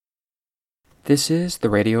This is the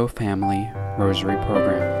Radio Family Rosary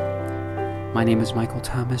Program. My name is Michael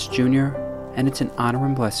Thomas Jr., and it's an honor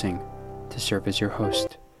and blessing to serve as your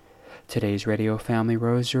host. Today's Radio Family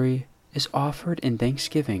Rosary is offered in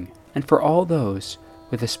thanksgiving and for all those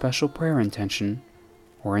with a special prayer intention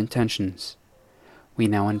or intentions. We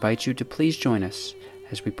now invite you to please join us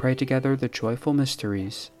as we pray together the joyful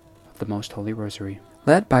mysteries of the Most Holy Rosary,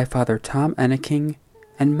 led by Father Tom Enneking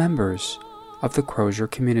and members of the Crozier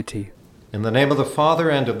community. In the name of the Father,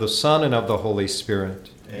 and of the Son, and of the Holy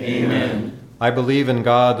Spirit. Amen. I believe in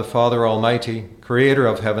God, the Father Almighty, creator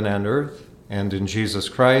of heaven and earth, and in Jesus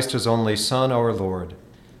Christ, his only Son, our Lord,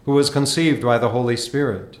 who was conceived by the Holy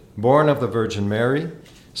Spirit, born of the Virgin Mary,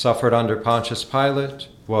 suffered under Pontius Pilate,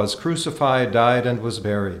 was crucified, died, and was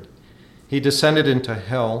buried. He descended into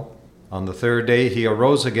hell. On the third day he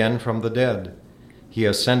arose again from the dead. He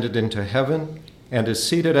ascended into heaven, and is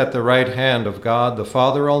seated at the right hand of God, the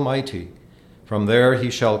Father Almighty. From there he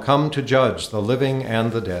shall come to judge the living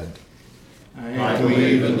and the dead. I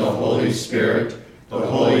believe in the Holy Spirit, the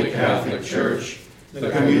Holy Catholic Church,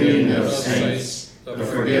 the communion of saints, the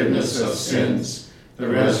forgiveness of sins, the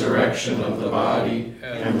resurrection of the body,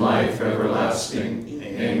 and life everlasting.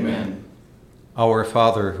 Amen. Our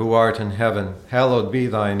Father, who art in heaven, hallowed be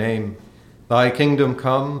thy name. Thy kingdom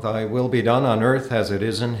come, thy will be done on earth as it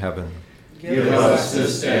is in heaven. Give us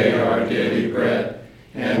this day our daily bread,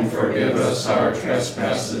 and forgive us our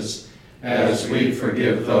trespasses, as we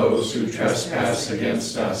forgive those who trespass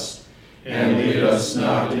against us. And lead us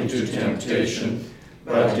not into temptation,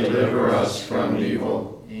 but deliver us from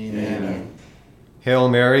evil. Amen. Hail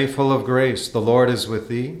Mary, full of grace, the Lord is with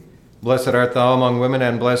thee. Blessed art thou among women,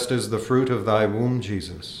 and blessed is the fruit of thy womb,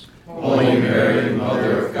 Jesus. Holy Mary,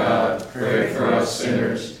 Mother of God, pray for us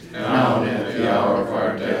sinners, now and at the hour of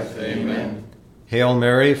our death. Amen. Hail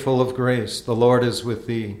Mary, full of grace, the Lord is with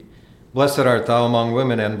thee. Blessed art thou among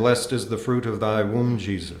women, and blessed is the fruit of thy womb,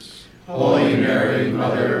 Jesus. Holy Mary,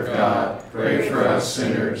 Mother of God, pray for us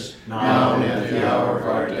sinners, now and at the hour of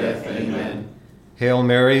our death. Amen. Hail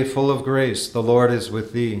Mary, full of grace, the Lord is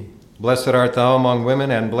with thee. Blessed art thou among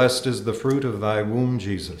women, and blessed is the fruit of thy womb,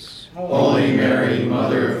 Jesus. Holy Mary,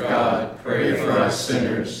 Mother of God, pray for us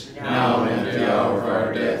sinners, now and at the hour of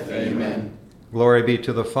our death. Amen. Glory be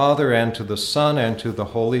to the Father, and to the Son, and to the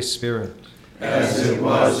Holy Spirit. As it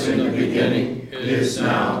was in the beginning, is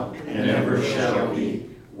now, and ever shall be,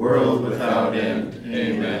 world without end.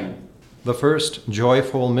 Amen. The first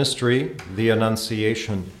joyful mystery, the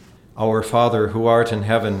Annunciation. Our Father, who art in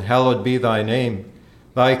heaven, hallowed be thy name.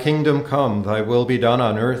 Thy kingdom come, thy will be done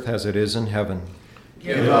on earth as it is in heaven.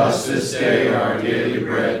 Give us this day our daily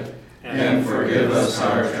bread, and forgive us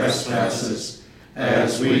our trespasses,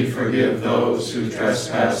 as we forgive those who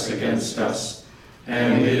trespass against us.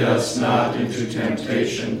 And lead us not into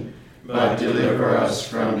temptation, but deliver us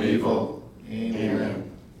from evil.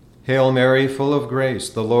 Amen. Hail Mary, full of grace,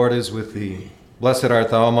 the Lord is with thee. Blessed art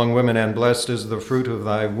thou among women, and blessed is the fruit of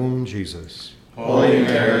thy womb, Jesus. Holy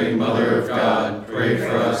Mary, Mother of God, pray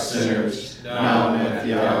for us sinners, now and at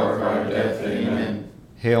the hour of our death. Amen.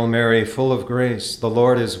 Hail Mary, full of grace, the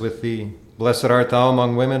Lord is with thee. Blessed art thou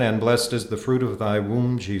among women, and blessed is the fruit of thy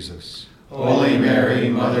womb, Jesus. Holy Mary,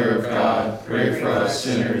 Mother of God, pray for us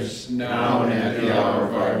sinners, now and at the hour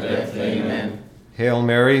of our death. Amen. Hail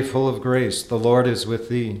Mary, full of grace, the Lord is with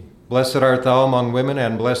thee. Blessed art thou among women,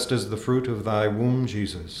 and blessed is the fruit of thy womb,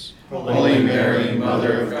 Jesus. Holy Mary,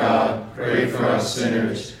 Mother of God, pray for us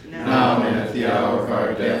sinners, now and at the hour of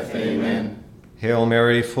our death. Amen. Hail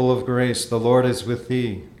Mary, full of grace, the Lord is with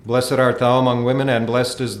thee. Blessed art thou among women, and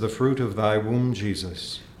blessed is the fruit of thy womb,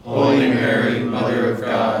 Jesus. Holy Mary, Mother of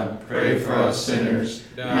God, pray for us sinners,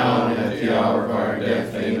 now and at the hour of our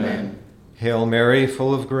death. Amen. Hail Mary,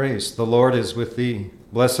 full of grace, the Lord is with thee.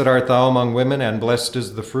 Blessed art thou among women, and blessed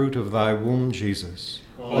is the fruit of thy womb, Jesus.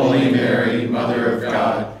 Holy Mary, Mother of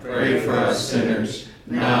God, pray for us sinners,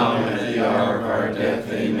 now and at the hour of our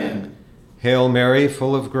death. Amen. Hail Mary,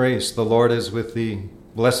 full of grace, the Lord is with thee.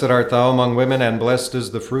 Blessed art thou among women, and blessed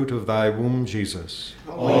is the fruit of thy womb, Jesus.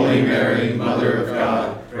 Holy Mary, Mother of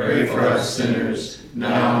God, pray for us sinners,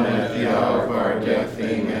 now and at the hour of our death.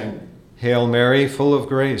 Amen. Hail Mary, full of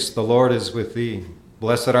grace, the Lord is with thee.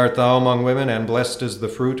 Blessed art thou among women, and blessed is the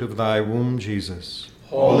fruit of thy womb, Jesus.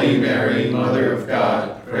 Holy Mary, Mother of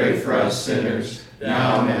God, pray for us sinners,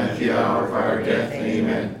 now and at the hour of our death.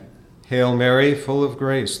 Amen. Hail Mary, full of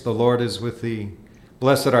grace, the Lord is with thee.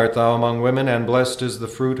 Blessed art thou among women, and blessed is the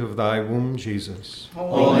fruit of thy womb, Jesus.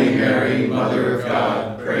 Holy Mary, Mother of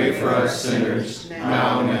God, pray for us sinners,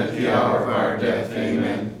 now and at the hour of our death.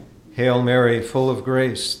 Amen. Hail Mary, full of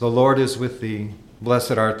grace, the Lord is with thee.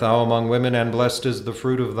 Blessed art thou among women, and blessed is the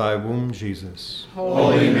fruit of thy womb, Jesus.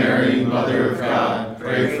 Holy Mary, Mother of God,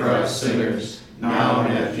 pray for us sinners, now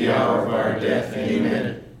and at the hour of our death.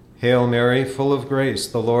 Amen. Hail Mary, full of grace,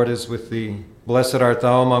 the Lord is with thee. Blessed art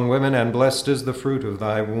thou among women, and blessed is the fruit of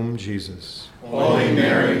thy womb, Jesus. Holy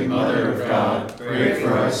Mary, Mother of God, pray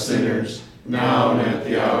for us sinners, now and at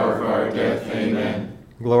the hour of our death. Amen.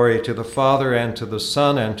 Glory to the Father, and to the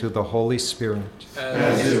Son, and to the Holy Spirit.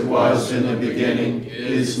 As it was in the beginning,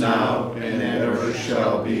 is now, and ever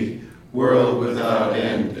shall be, world without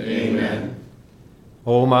end. Amen.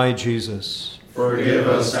 O my Jesus, forgive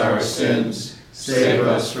us our sins, save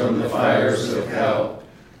us from the fires of hell,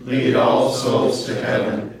 lead all souls to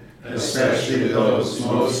heaven, especially those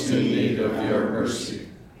most in need of your mercy.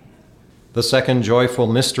 The second joyful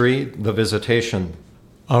mystery, the Visitation.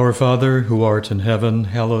 Our Father, who art in heaven,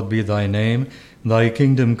 hallowed be thy name. Thy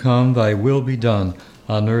kingdom come, thy will be done,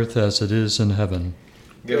 on earth as it is in heaven.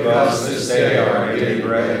 Give us this day our daily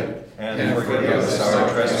bread, and forgive us our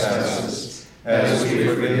trespasses, as we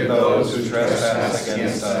forgive those who trespass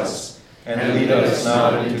against us. And lead us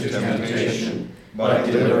not into temptation, but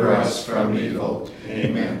deliver us from evil.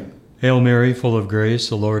 Amen. Hail Mary, full of grace,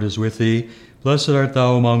 the Lord is with thee. Blessed art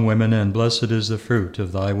thou among women, and blessed is the fruit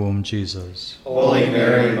of thy womb, Jesus. Holy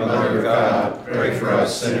Mary, Mother of God, pray for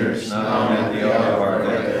us sinners, now and at the hour of our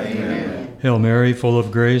death. Amen. Hail Mary, full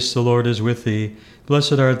of grace, the Lord is with thee.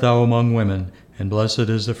 Blessed art thou among women, and blessed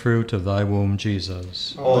is the fruit of thy womb,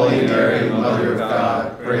 Jesus. Holy Mary, Mother of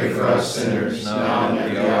God, pray for us sinners, now and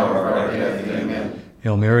at the hour of our death. Amen.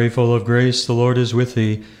 Hail Mary, full of grace, the Lord is with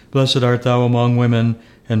thee. Blessed art thou among women,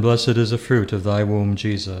 and blessed is the fruit of thy womb,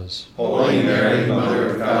 Jesus. Holy Mary,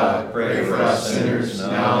 Mother of God, pray for us sinners,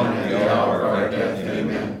 now and at the hour of our death.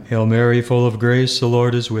 Amen. Hail Mary, full of grace, the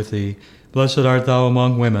Lord is with thee. Blessed art thou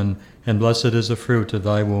among women, and blessed is the fruit of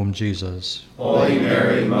thy womb, Jesus. Holy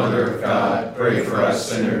Mary, Mother of God, pray for us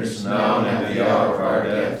sinners, now and at the hour of our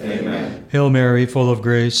death. Amen. Hail Mary, full of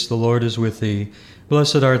grace, the Lord is with thee.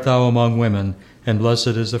 Blessed art thou among women, and blessed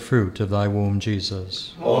is the fruit of thy womb,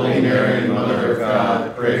 Jesus. Holy Mary, Mother of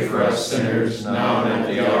God, pray for us sinners, now and at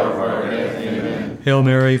the hour of our death. Amen. Hail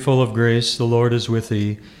Mary, full of grace, the Lord is with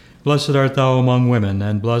thee. Blessed art thou among women,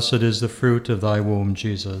 and blessed is the fruit of thy womb,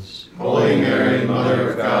 Jesus. Holy Mary,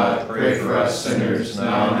 Mother of God, pray for us sinners,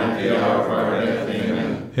 now and at the hour of our death.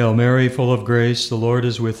 Amen. Hail Mary, full of grace, the Lord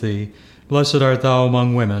is with thee. Blessed art thou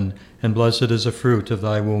among women, and blessed is the fruit of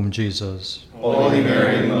thy womb, Jesus. Holy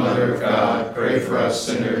Mary, Mother of God, pray for us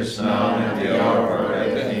sinners, now and at the hour of our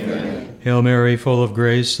death. Amen. Hail Mary, full of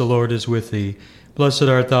grace, the Lord is with thee. Blessed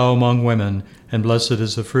art thou among women, and blessed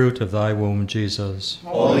is the fruit of thy womb, Jesus.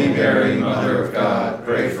 Holy Mary, Mother of God,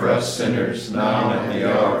 pray for us sinners, now and at the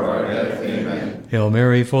hour of our death. Amen. Hail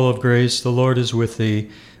Mary, full of grace, the Lord is with thee.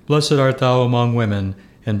 Blessed art thou among women,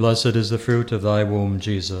 and blessed is the fruit of thy womb,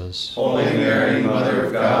 Jesus. Holy Mary, Mother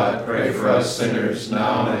of God, pray for us sinners,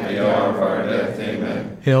 now and at the hour of our death.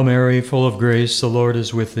 Amen. Hail Mary, full of grace, the Lord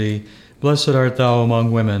is with thee. Blessed art thou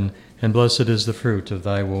among women, and blessed is the fruit of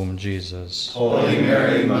thy womb, Jesus. Holy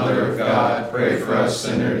Mary, Mother of God, pray for us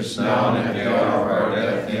sinners, now and at the hour of our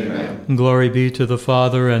death. Amen. Glory be to the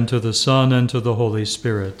Father, and to the Son, and to the Holy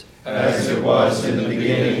Spirit. As it was in the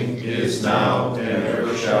beginning, is now, and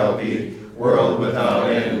ever shall be, world without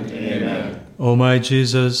end. Amen. O my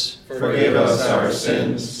Jesus, forgive us our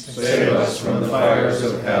sins, save us from the fires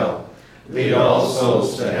of hell, lead all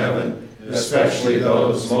souls to heaven, especially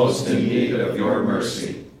those most in need of your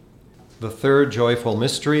mercy. The third joyful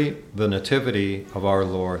mystery, the Nativity of our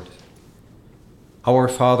Lord. Our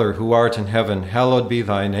Father, who art in heaven, hallowed be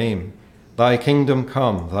thy name. Thy kingdom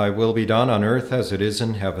come, thy will be done on earth as it is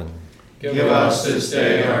in heaven. Give us this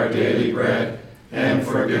day our daily bread, and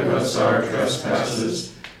forgive us our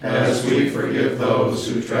trespasses, as we forgive those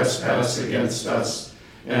who trespass against us.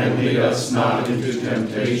 And lead us not into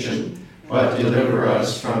temptation, but deliver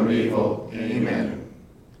us from evil. Amen.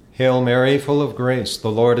 Hail Mary, full of grace,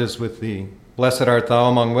 the Lord is with thee. Blessed art thou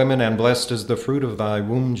among women, and blessed is the fruit of thy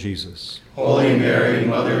womb, Jesus. Holy Mary,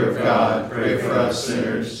 Mother of God, pray for us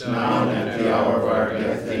sinners, now and at the hour of our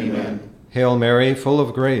death. Amen. Hail Mary, full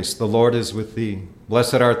of grace, the Lord is with thee.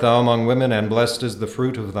 Blessed art thou among women, and blessed is the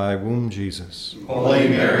fruit of thy womb, Jesus. Holy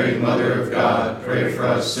Mary, Mother of God, pray for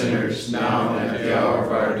us sinners, now and at the hour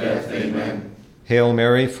of our death. Amen. Hail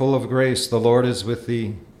Mary, full of grace, the Lord is with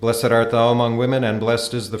thee. Blessed art thou among women, and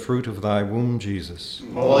blessed is the fruit of thy womb, Jesus.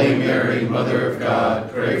 Holy Mary, Mother of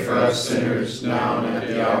God, pray for us sinners, now and at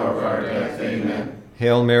the hour of our death. Amen.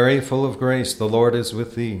 Hail Mary, full of grace, the Lord is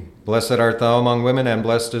with thee. Blessed art thou among women, and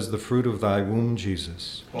blessed is the fruit of thy womb,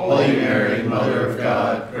 Jesus. Holy Mary, Mother of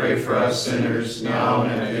God, pray for us sinners, now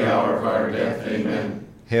and at the hour of our death. Amen.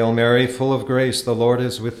 Hail Mary, full of grace, the Lord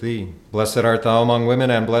is with thee. Blessed art thou among women,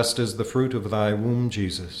 and blessed is the fruit of thy womb,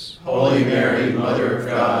 Jesus. Holy Mary, Mother of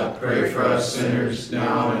God, pray for us sinners,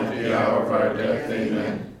 now and at the hour of our death.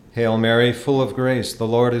 Amen. Hail Mary, full of grace, the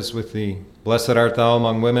Lord is with thee. Blessed art thou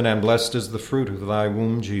among women, and blessed is the fruit of thy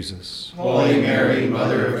womb, Jesus. Holy Mary,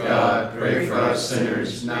 Mother of God, pray for us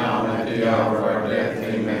sinners, now and at the hour of our death.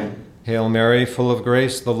 Amen. Hail Mary, full of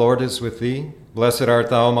grace, the Lord is with thee. Blessed art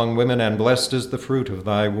thou among women, and blessed is the fruit of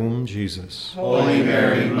thy womb, Jesus. Holy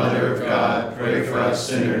Mary, Mother of God, pray for us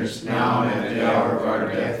sinners, now and at the hour of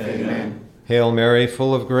our death. Amen. Hail Mary,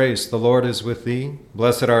 full of grace, the Lord is with thee.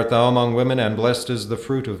 Blessed art thou among women, and blessed is the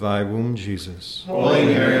fruit of thy womb, Jesus. Holy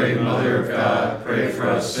Mary, Mother of God, pray for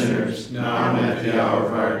us sinners, now and at the hour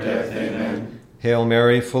of our death. Amen. Hail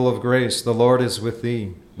Mary, full of grace, the Lord is with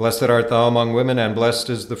thee. Blessed art thou among women, and blessed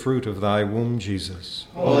is the fruit of thy womb, Jesus.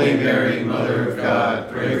 Holy Mary, Mother of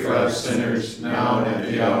God, pray for us sinners, now and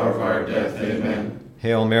at the hour of our death. Amen.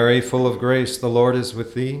 Hail Mary, full of grace, the Lord is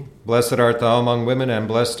with thee. Blessed art thou among women, and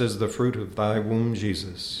blessed is the fruit of thy womb,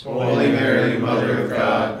 Jesus. Holy Mary, Mother of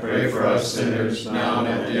God, pray for us sinners, now and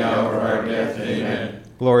at the hour of our death. Amen.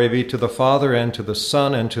 Glory be to the Father, and to the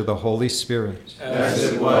Son, and to the Holy Spirit. As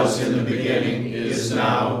it was in the beginning, is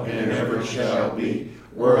now, and ever shall be,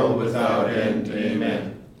 world without end.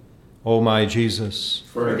 Amen. O my Jesus,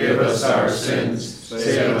 forgive us our sins,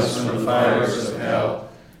 save us from the fires of hell.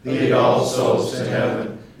 Lead all souls to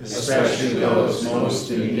heaven, especially those most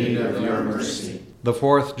in need of your mercy. The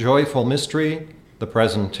fourth joyful mystery, the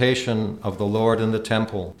presentation of the Lord in the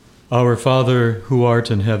temple. Our Father, who art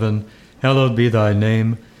in heaven, hallowed be thy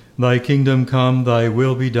name. Thy kingdom come, thy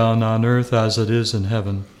will be done on earth as it is in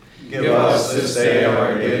heaven. Give us this day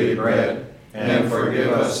our daily bread, and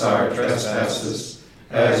forgive us our trespasses,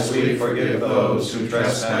 as we forgive those who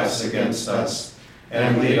trespass against us.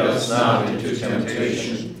 And lead us not into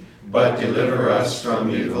temptation, but deliver us from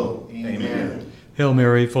evil. Amen. Hail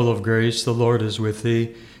Mary, full of grace, the Lord is with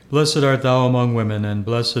thee. Blessed art thou among women, and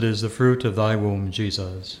blessed is the fruit of thy womb,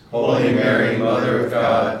 Jesus. Holy Mary, Mother of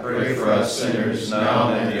God, pray for us sinners,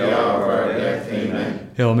 now and at the hour of our death.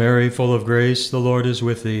 Amen. Hail Mary, full of grace, the Lord is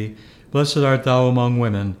with thee. Blessed art thou among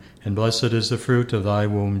women, and blessed is the fruit of thy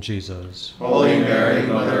womb, Jesus. Holy Mary,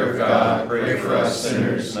 Mother of God, pray for us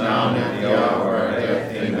sinners, now and at the hour of our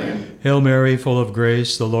death. Amen. Hail Mary, full of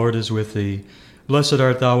grace, the Lord is with thee. Blessed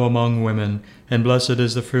art thou among women, and blessed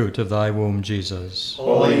is the fruit of thy womb, Jesus.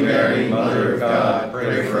 Holy Mary, Mother of God,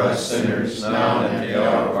 pray for us sinners, now and at the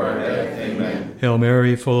hour of our death. Amen. Hail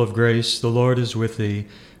Mary, full of grace, the Lord is with thee.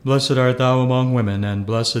 Blessed art thou among women, and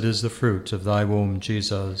blessed is the fruit of thy womb,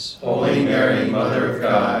 Jesus. Holy Mary, Mother of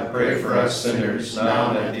God, pray for us sinners, now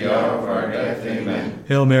and at the hour of our death. Amen.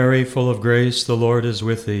 Hail Mary, full of grace, the Lord is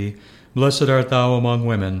with thee. Blessed art thou among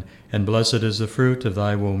women, and blessed is the fruit of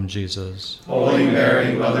thy womb, Jesus. Holy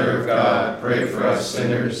Mary, Mother of God, pray for us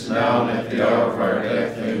sinners, now and at the hour of our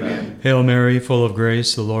death. Amen. Hail Mary, full of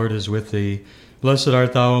grace, the Lord is with thee. Blessed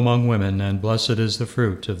art thou among women, and blessed is the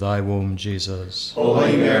fruit of thy womb, Jesus.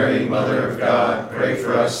 Holy Mary, Mother of God, pray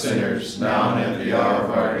for us sinners, now and at the hour of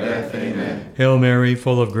our death. Amen. Hail Mary,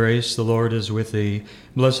 full of grace, the Lord is with thee.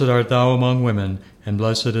 Blessed art thou among women, and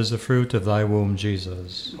blessed is the fruit of thy womb,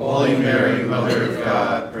 Jesus. Holy Mary, Mother of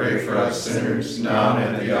God, pray for us sinners, now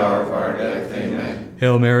and at the hour of our death. Amen.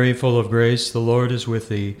 Hail Mary, full of grace, the Lord is with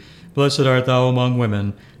thee. Blessed art thou among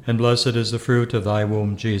women, and blessed is the fruit of thy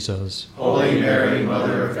womb, Jesus. Holy Mary,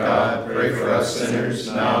 Mother of God, pray for us sinners,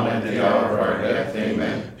 now and at the hour of our death.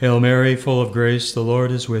 Amen. Hail Mary, full of grace, the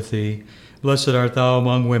Lord is with thee. Blessed art thou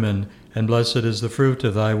among women, and blessed is the fruit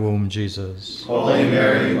of thy womb, Jesus. Holy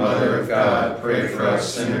Mary, Mother of God, pray for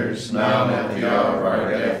us sinners, now and at the hour of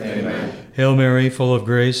our death. Amen. Hail Mary, full of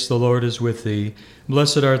grace, the Lord is with thee.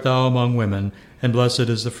 Blessed art thou among women, and blessed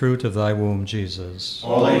is the fruit of thy womb, Jesus.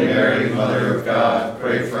 Holy Mary, Mother of God,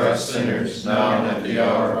 pray for us sinners, now and at the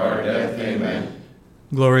hour of our death. Amen.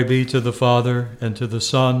 Glory be to the Father, and to the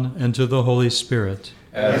Son, and to the Holy Spirit.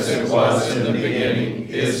 As it was in the beginning,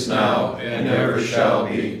 is now, and ever shall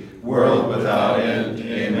be, world without end.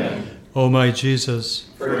 Amen. O my Jesus,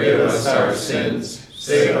 forgive us our sins,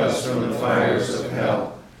 save us from the fires of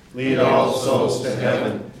hell. Lead all souls to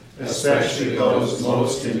heaven, especially those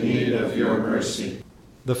most in need of your mercy.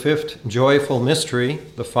 The fifth joyful mystery,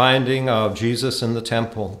 the finding of Jesus in the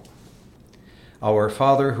temple. Our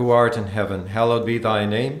Father, who art in heaven, hallowed be thy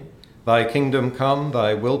name. Thy kingdom come,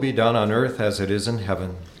 thy will be done on earth as it is in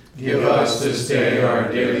heaven. Give us this day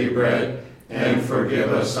our daily bread, and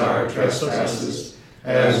forgive us our trespasses,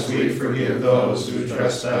 as we forgive those who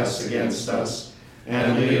trespass against us.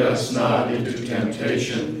 And lead us not into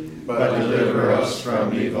temptation, but deliver us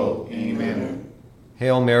from evil. Amen.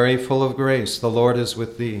 Hail Mary, full of grace, the Lord is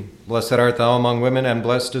with thee. Blessed art thou among women, and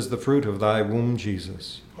blessed is the fruit of thy womb,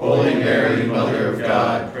 Jesus. Holy Mary, Mother of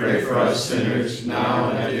God, pray for us sinners, now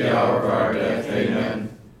and at the hour of our death.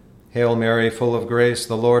 Amen. Hail Mary, full of grace,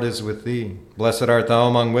 the Lord is with thee. Blessed art thou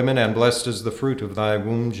among women, and blessed is the fruit of thy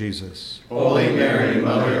womb, Jesus. Holy Mary,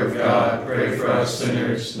 Mother of God, pray for us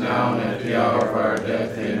sinners, now and at the hour of our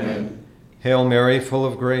death. Amen. Hail Mary, full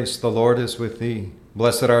of grace, the Lord is with thee.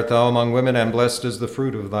 Blessed art thou among women, and blessed is the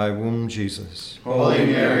fruit of thy womb, Jesus. Holy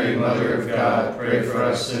Mary, Mother of God, pray for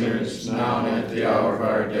us sinners, now and at the hour of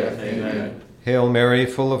our death. Amen. Hail Mary,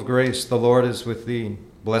 full of grace, the Lord is with thee.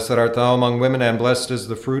 Blessed art thou among women, and blessed is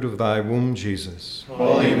the fruit of thy womb, Jesus.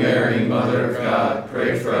 Holy Mary, Mother of God,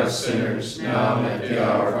 pray for us sinners, now and at the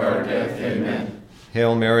hour of our death. Amen.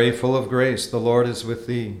 Hail Mary, full of grace, the Lord is with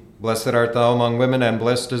thee. Blessed art thou among women, and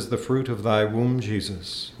blessed is the fruit of thy womb,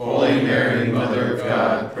 Jesus. Holy Mary, Mother of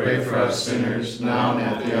God, pray for us sinners, now and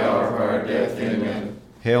at the hour of our death. Amen.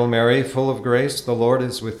 Hail Mary, full of grace, the Lord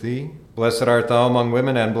is with thee. Blessed art thou among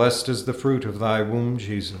women, and blessed is the fruit of thy womb,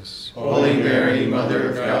 Jesus. Holy Mary,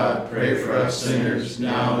 Mother of God, pray for us sinners,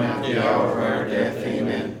 now and at the hour of our death.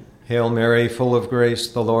 Amen. Hail Mary, full of grace,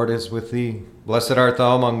 the Lord is with thee. Blessed art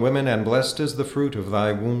thou among women, and blessed is the fruit of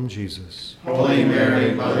thy womb, Jesus. Holy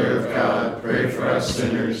Mary, Mother of God, pray for us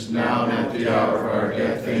sinners, now and at the hour of our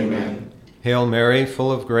death. Amen. Hail Mary,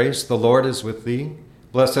 full of grace, the Lord is with thee.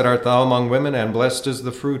 Blessed art thou among women, and blessed is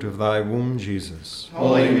the fruit of thy womb, Jesus.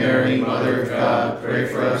 Holy Mary, Mother of God, pray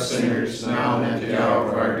for us sinners, now and at the hour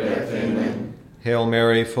of our death. Amen. Hail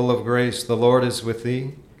Mary, full of grace, the Lord is with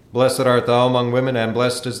thee. Blessed art thou among women, and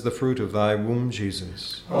blessed is the fruit of thy womb,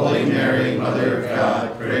 Jesus. Holy Mary, Mother of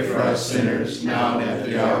God, pray for us sinners, now and at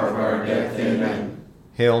the hour of our death. Amen.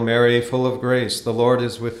 Hail Mary, full of grace, the Lord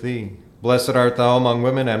is with thee. Blessed art thou among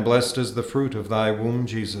women, and blessed is the fruit of thy womb,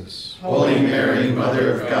 Jesus. Holy Mary,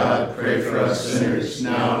 Mother of God, pray for us sinners,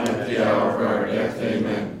 now and at the hour of our death.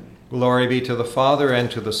 Amen. Glory be to the Father,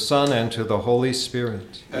 and to the Son, and to the Holy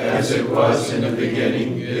Spirit. As it was in the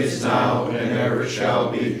beginning, is now, and ever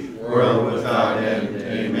shall be, world without end.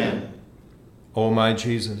 Amen. O my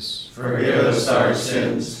Jesus, forgive us our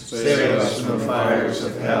sins, save us from the fires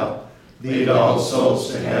of hell. Lead all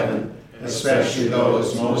souls to heaven, especially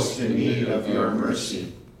those most in need of your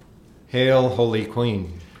mercy. Hail, Holy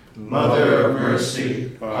Queen. Mother of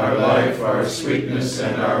mercy, our life, our sweetness,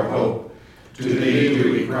 and our hope, to thee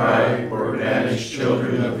do we cry, poor banished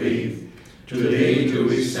children of Eve. To thee do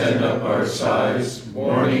we send up our sighs,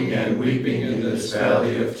 mourning and weeping in this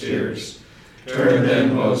valley of tears. Turn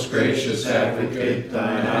then, most gracious Advocate,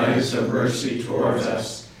 thine eyes of mercy towards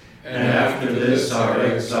us, and after this our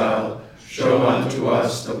exile, show unto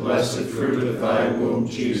us the blessed fruit of thy womb,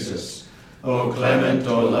 Jesus. O clement,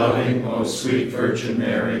 O loving, O sweet Virgin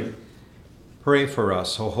Mary, pray for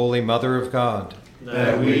us, O Holy Mother of God,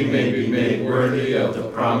 that we may be made worthy of the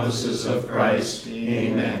promises of Christ.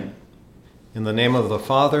 Amen. In the name of the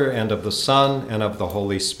Father, and of the Son, and of the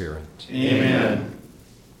Holy Spirit. Amen.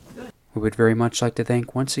 We would very much like to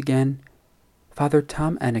thank once again Father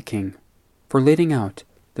Tom Enneking for leading out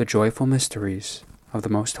the joyful mysteries of the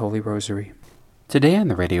Most Holy Rosary. Today on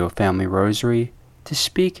the Radio Family Rosary, to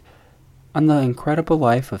speak on the incredible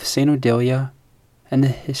life of St. Odelia and the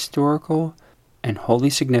historical and holy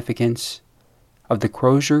significance of the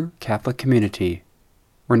Crozier Catholic community,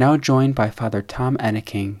 we're now joined by Father Tom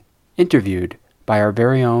Enneking, interviewed by our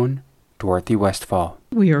very own Dorothy Westfall.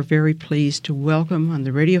 We are very pleased to welcome on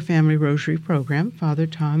the Radio Family Rosary program Father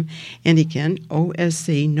Tom Enneking,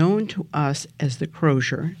 OSC, known to us as the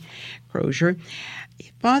Crozier.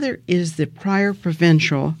 Father is the Prior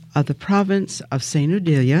Provincial of the province of St.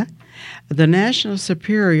 Odelia, the National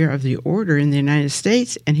Superior of the Order in the United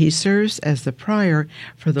States, and he serves as the Prior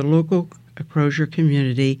for the local Crozier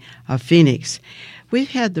community of Phoenix. We've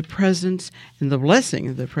had the presence and the blessing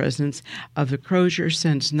of the presence of the Crozier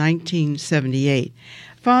since 1978.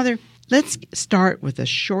 Father, let's start with a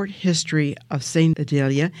short history of St.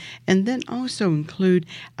 Odelia and then also include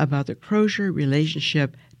about the Crozier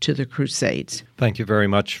relationship to the Crusades. Thank you very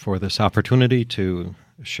much for this opportunity to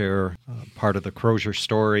share part of the Crozier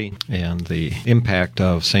story and the impact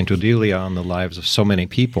of St. Odelia on the lives of so many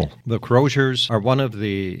people. The Croziers are one of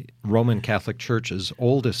the Roman Catholic Church's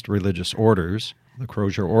oldest religious orders. The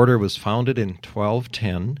Crozier order was founded in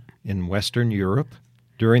 1210 in Western Europe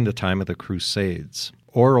during the time of the Crusades.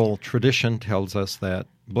 Oral tradition tells us that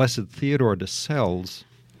Blessed Theodore de Celles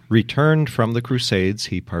returned from the Crusades.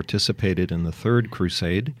 He participated in the Third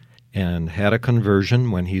Crusade and had a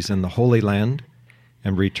conversion when he's in the Holy Land,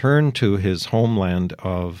 and returned to his homeland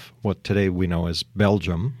of what today we know as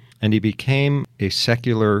Belgium, and he became a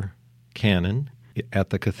secular canon at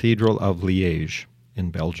the Cathedral of Liège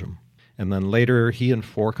in Belgium. And then later he and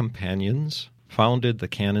 4 companions founded the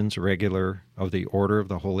Canons Regular of the Order of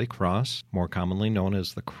the Holy Cross, more commonly known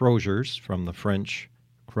as the Croziers, from the French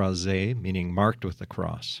croisé, meaning marked with the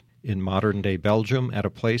cross, in modern-day Belgium at a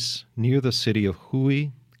place near the city of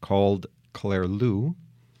Huy called Clairlou,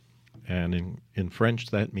 and in French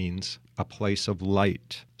that means a place of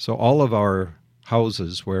light. So all of our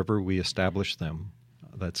houses, wherever we establish them,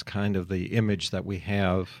 that's kind of the image that we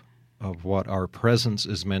have of what our presence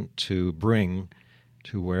is meant to bring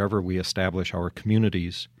to wherever we establish our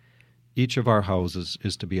communities. Each of our houses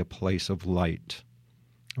is to be a place of light.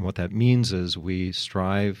 And what that means is we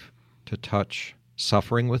strive to touch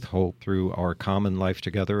suffering with hope through our common life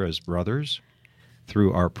together as brothers,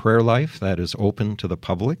 through our prayer life that is open to the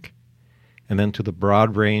public, and then to the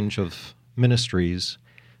broad range of ministries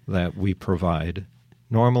that we provide,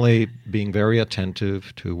 normally being very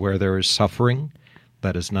attentive to where there is suffering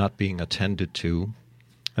that is not being attended to,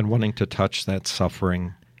 and wanting to touch that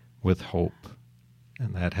suffering with hope.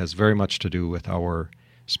 And that has very much to do with our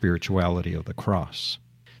spirituality of the cross.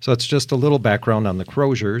 So it's just a little background on the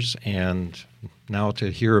Croziers, and now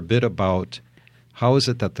to hear a bit about how is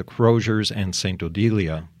it that the Croziers and St.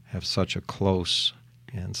 Odilia have such a close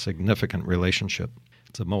and significant relationship.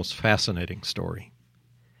 It's a most fascinating story.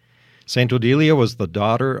 St. Odilia was the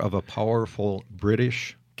daughter of a powerful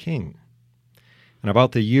British king. And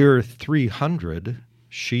about the year 300,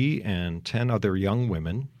 she and 10 other young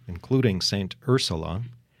women, including St. Ursula,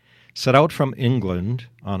 set out from England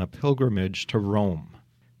on a pilgrimage to Rome.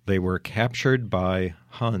 They were captured by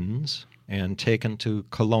Huns and taken to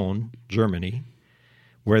Cologne, Germany,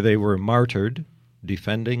 where they were martyred,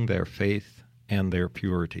 defending their faith and their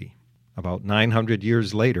purity. About 900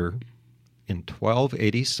 years later, in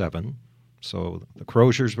 1287, so the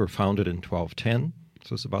Croziers were founded in 1210,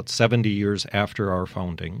 so it's about 70 years after our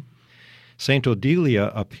founding, St.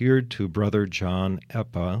 Odilia appeared to Brother John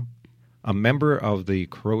Epa, a member of the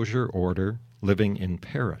Crozier order living in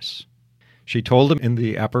Paris. She told him in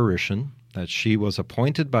the apparition that she was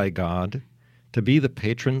appointed by God to be the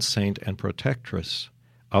patron saint and protectress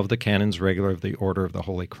of the Canons Regular of the Order of the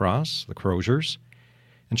Holy Cross, the Croziers,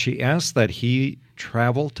 and she asked that he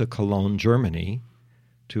travel to Cologne, Germany,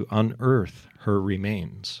 to unearth her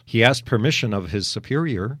remains. He asked permission of his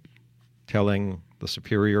superior, telling the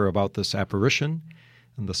superior about this apparition,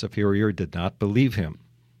 and the superior did not believe him.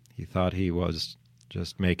 He thought he was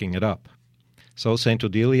just making it up. So St.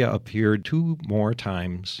 Odilia appeared 2 more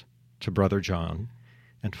times to Brother John,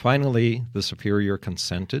 and finally the superior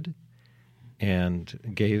consented and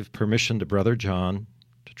gave permission to Brother John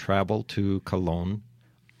to travel to Cologne,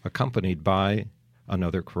 accompanied by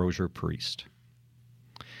another Crozier priest.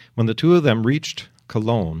 When the 2 of them reached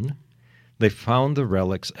Cologne, they found the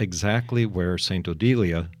relics exactly where St.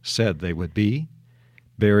 Odilia said they would be,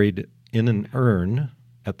 buried in an urn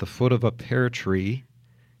at the foot of a pear tree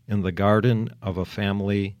in the garden of a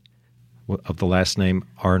family of the last name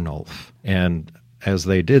Arnulf. And as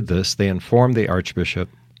they did this, they informed the Archbishop,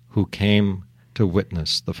 who came to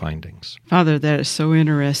witness the findings. Father, that is so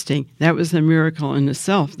interesting. That was a miracle in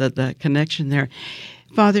itself, that connection there.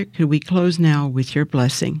 Father, could we close now with your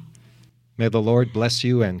blessing? May the Lord bless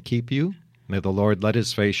you and keep you. May the Lord let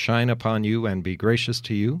his face shine upon you and be gracious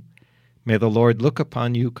to you. May the Lord look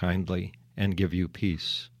upon you kindly and give you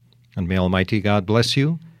peace. And may Almighty God bless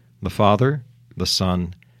you, the Father, the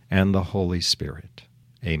Son, and the Holy Spirit.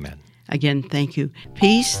 Amen. Again, thank you.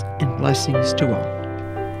 Peace and blessings to all.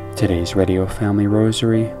 Today's Radio Family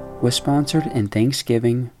Rosary was sponsored in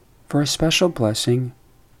thanksgiving for a special blessing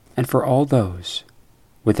and for all those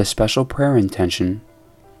with a special prayer intention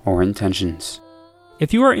or intentions.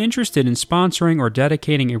 If you are interested in sponsoring or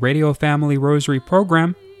dedicating a Radio Family Rosary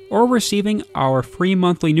program or receiving our free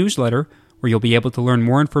monthly newsletter where you'll be able to learn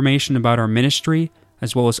more information about our ministry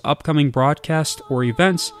as well as upcoming broadcasts or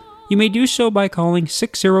events, you may do so by calling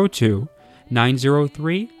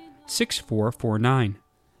 602-903-6449.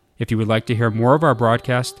 If you would like to hear more of our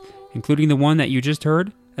broadcast, including the one that you just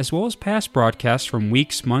heard, as well as past broadcasts from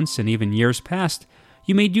weeks, months, and even years past,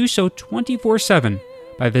 you may do so 24/7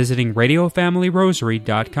 by visiting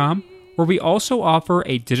RadioFamilyRosary.com, where we also offer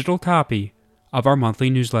a digital copy of our monthly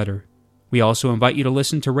newsletter. We also invite you to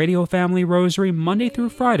listen to Radio Family Rosary Monday through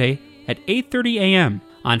Friday at 8:30 a.m.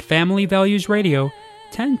 on Family Values Radio,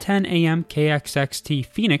 1010 a.m. KXXT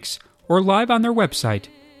Phoenix, or live on their website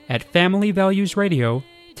at familyvaluesradio.com.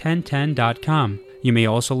 radio1010.com. You may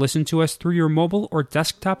also listen to us through your mobile or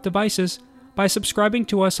desktop devices by subscribing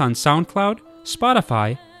to us on SoundCloud,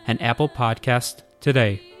 Spotify, and Apple Podcasts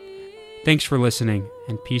today. Thanks for listening,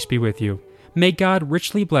 and peace be with you. May God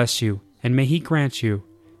richly bless you, and may He grant you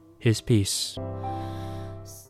His peace.